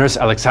 Nurse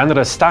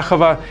Alexandra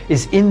Stachova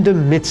is in the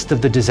midst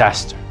of the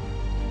disaster.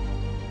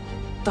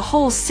 The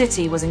whole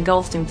city was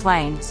engulfed in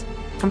flames.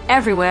 From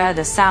everywhere,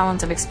 the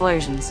sound of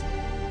explosions.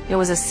 It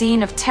was a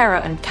scene of terror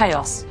and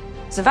chaos.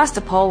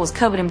 Sevastopol was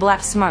covered in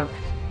black smoke.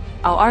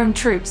 Our own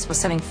troops were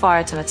setting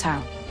fire to the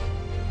town.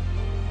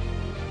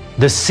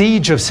 The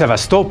siege of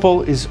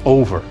Sevastopol is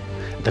over,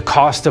 at the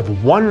cost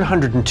of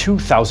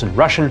 102,000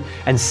 Russian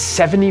and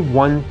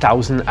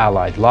 71,000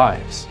 Allied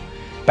lives.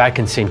 Back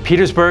in St.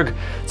 Petersburg,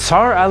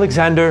 Tsar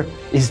Alexander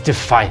is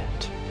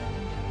defiant.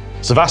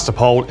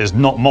 Sevastopol is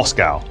not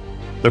Moscow.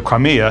 The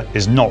Crimea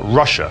is not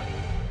Russia.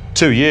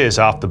 2 years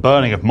after the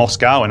burning of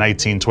Moscow in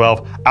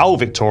 1812, our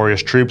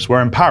victorious troops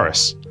were in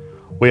Paris.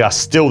 We are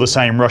still the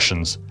same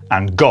Russians,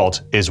 and God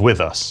is with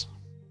us.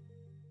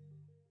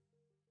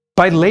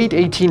 By late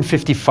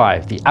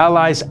 1855, the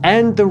Allies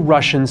and the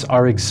Russians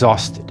are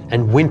exhausted,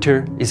 and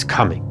winter is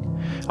coming.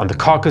 On the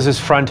Caucasus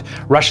front,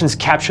 Russians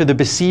capture the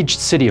besieged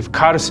city of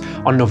Kars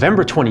on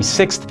November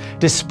 26th,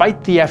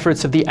 despite the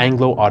efforts of the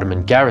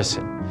Anglo-Ottoman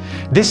garrison.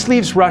 This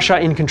leaves Russia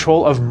in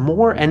control of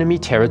more enemy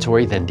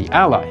territory than the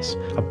Allies,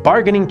 a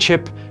bargaining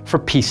chip for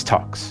peace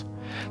talks.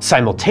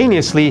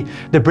 Simultaneously,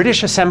 the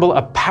British assemble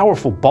a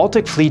powerful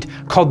Baltic fleet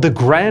called the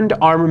Grand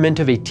Armament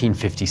of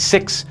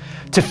 1856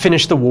 to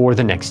finish the war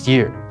the next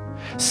year.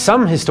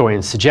 Some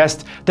historians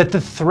suggest that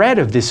the threat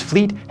of this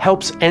fleet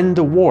helps end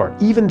the war,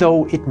 even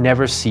though it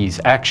never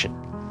sees action.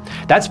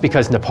 That's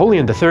because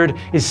Napoleon III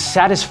is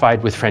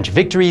satisfied with French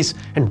victories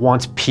and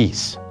wants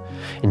peace.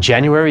 In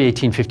January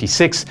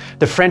 1856,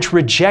 the French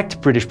reject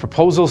British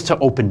proposals to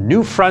open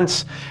new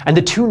fronts, and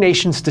the two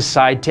nations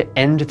decide to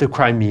end the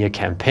Crimea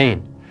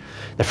campaign.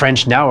 The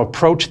French now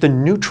approach the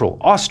neutral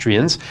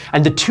Austrians,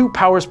 and the two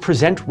powers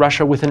present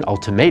Russia with an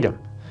ultimatum.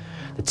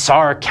 The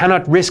Tsar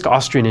cannot risk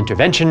Austrian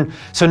intervention,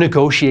 so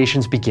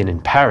negotiations begin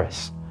in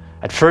Paris.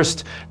 At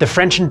first, the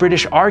French and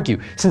British argue,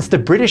 since the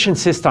British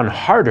insist on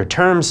harder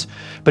terms,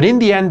 but in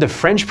the end the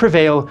French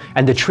prevail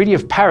and the Treaty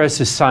of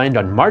Paris is signed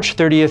on March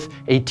 30th,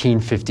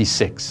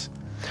 1856.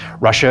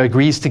 Russia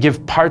agrees to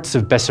give parts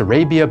of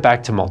Bessarabia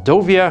back to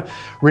Moldavia,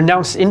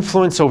 renounce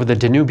influence over the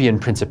Danubian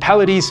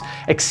principalities,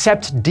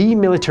 accept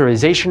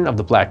demilitarization of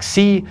the Black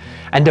Sea,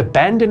 and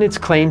abandon its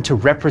claim to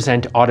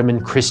represent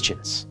Ottoman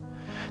Christians.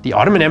 The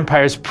Ottoman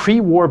Empire's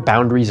pre-war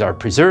boundaries are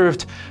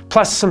preserved,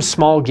 plus some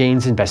small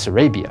gains in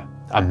Bessarabia,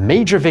 a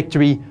major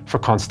victory for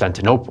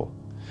Constantinople.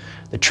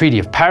 The Treaty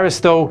of Paris,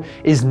 though,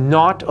 is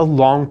not a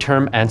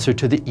long-term answer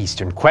to the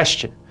Eastern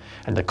question,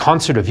 and the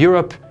concert of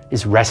Europe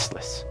is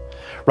restless.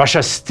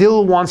 Russia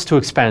still wants to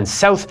expand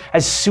south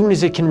as soon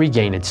as it can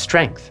regain its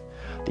strength.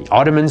 The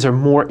Ottomans are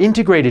more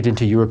integrated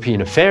into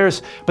European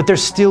affairs, but they're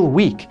still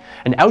weak,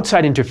 and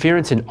outside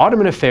interference in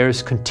Ottoman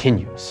affairs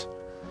continues.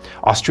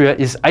 Austria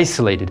is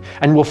isolated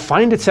and will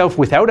find itself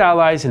without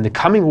allies in the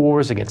coming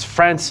wars against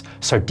France,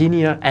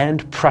 Sardinia,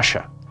 and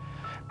Prussia.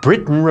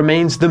 Britain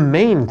remains the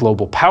main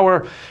global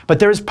power, but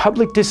there is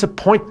public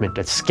disappointment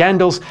at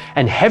scandals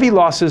and heavy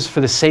losses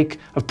for the sake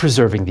of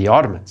preserving the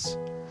Ottomans.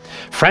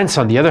 France,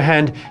 on the other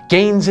hand,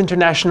 gains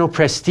international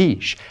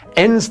prestige,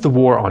 ends the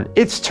war on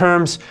its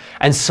terms,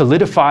 and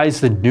solidifies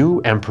the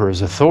new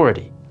emperor's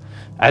authority.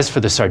 As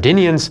for the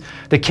Sardinians,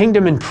 the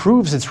kingdom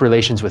improves its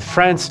relations with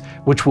France,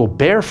 which will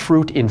bear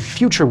fruit in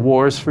future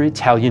wars for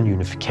Italian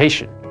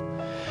unification.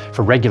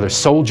 For regular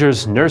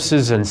soldiers,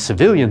 nurses, and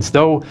civilians,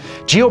 though,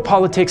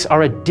 geopolitics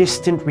are a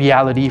distant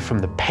reality from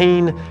the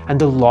pain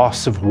and the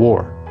loss of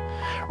war.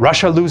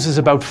 Russia loses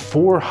about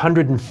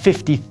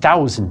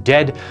 450,000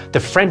 dead, the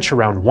French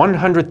around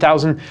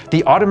 100,000,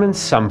 the Ottomans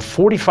some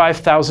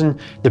 45,000,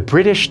 the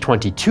British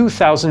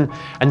 22,000,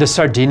 and the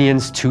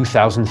Sardinians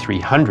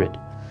 2,300.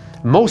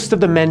 Most of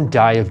the men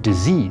die of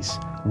disease,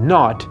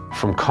 not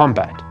from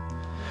combat.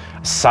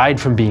 Aside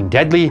from being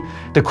deadly,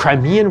 the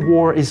Crimean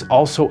War is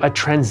also a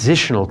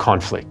transitional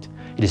conflict.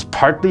 It is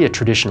partly a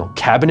traditional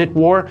cabinet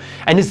war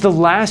and is the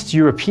last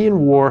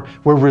European war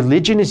where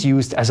religion is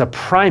used as a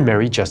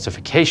primary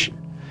justification.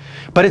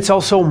 But it's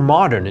also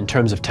modern in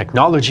terms of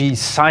technology,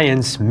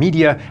 science,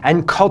 media,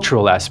 and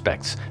cultural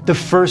aspects, the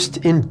first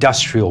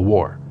industrial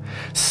war.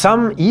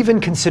 Some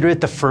even consider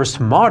it the first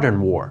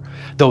modern war,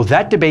 though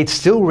that debate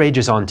still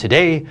rages on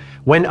today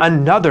when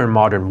another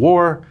modern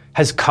war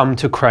has come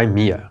to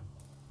Crimea.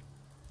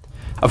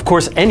 Of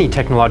course, any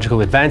technological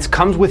advance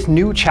comes with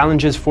new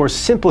challenges for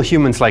simple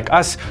humans like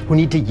us who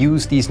need to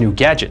use these new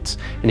gadgets.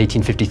 In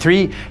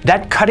 1853,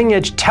 that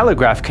cutting-edge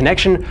telegraph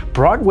connection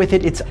brought with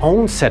it its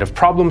own set of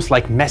problems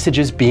like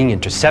messages being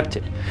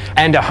intercepted.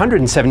 And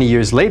 170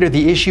 years later,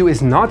 the issue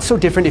is not so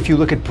different if you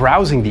look at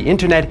browsing the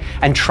internet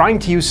and trying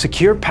to use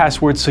secure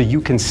passwords so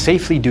you can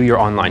safely do your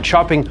online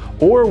shopping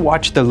or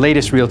watch the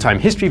latest real-time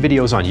history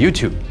videos on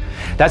YouTube.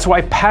 That's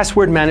why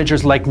password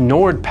managers like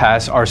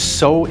NordPass are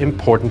so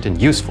important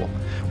and useful.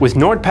 With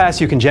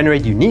NordPass, you can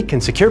generate unique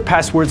and secure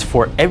passwords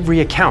for every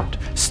account,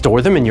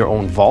 store them in your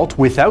own vault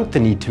without the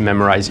need to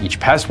memorize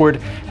each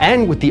password,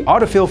 and with the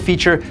autofill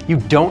feature, you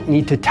don't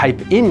need to type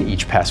in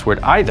each password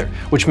either,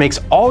 which makes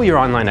all your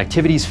online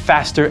activities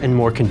faster and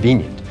more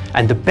convenient.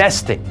 And the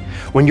best thing,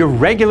 when you're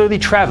regularly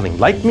traveling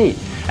like me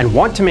and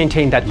want to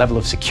maintain that level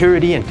of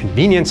security and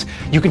convenience,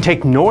 you can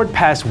take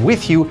NordPass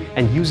with you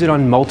and use it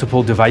on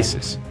multiple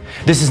devices.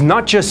 This is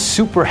not just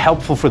super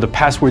helpful for the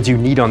passwords you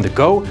need on the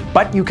go,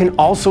 but you can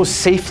also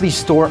safely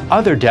store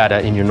other data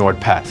in your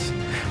NordPass.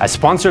 As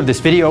sponsor of this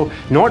video,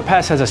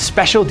 NordPass has a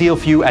special deal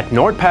for you at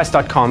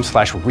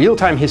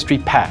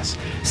nordpass.com/realtimehistorypass.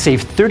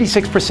 Save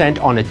 36%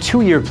 on a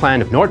 2-year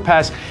plan of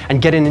NordPass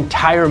and get an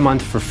entire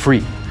month for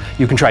free.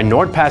 You can try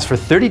NordPass for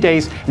 30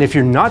 days, and if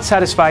you're not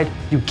satisfied,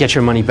 you get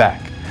your money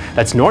back.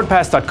 That's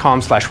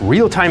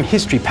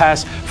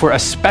nordpass.com/realtimehistorypass for a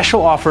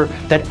special offer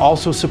that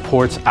also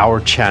supports our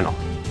channel.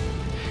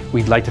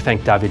 We'd like to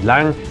thank David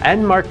Lang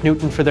and Mark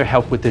Newton for their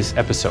help with this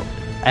episode.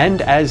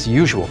 And as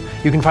usual,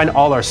 you can find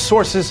all our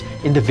sources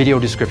in the video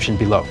description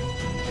below.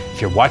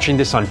 If you're watching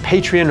this on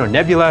Patreon or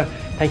Nebula,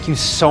 thank you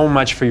so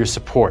much for your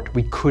support.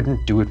 We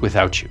couldn't do it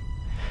without you.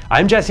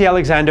 I'm Jesse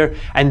Alexander,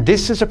 and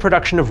this is a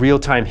production of Real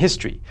Time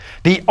History,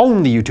 the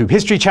only YouTube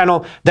history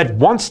channel that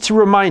wants to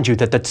remind you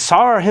that the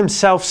Tsar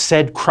himself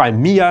said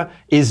Crimea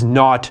is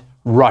not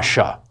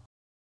Russia.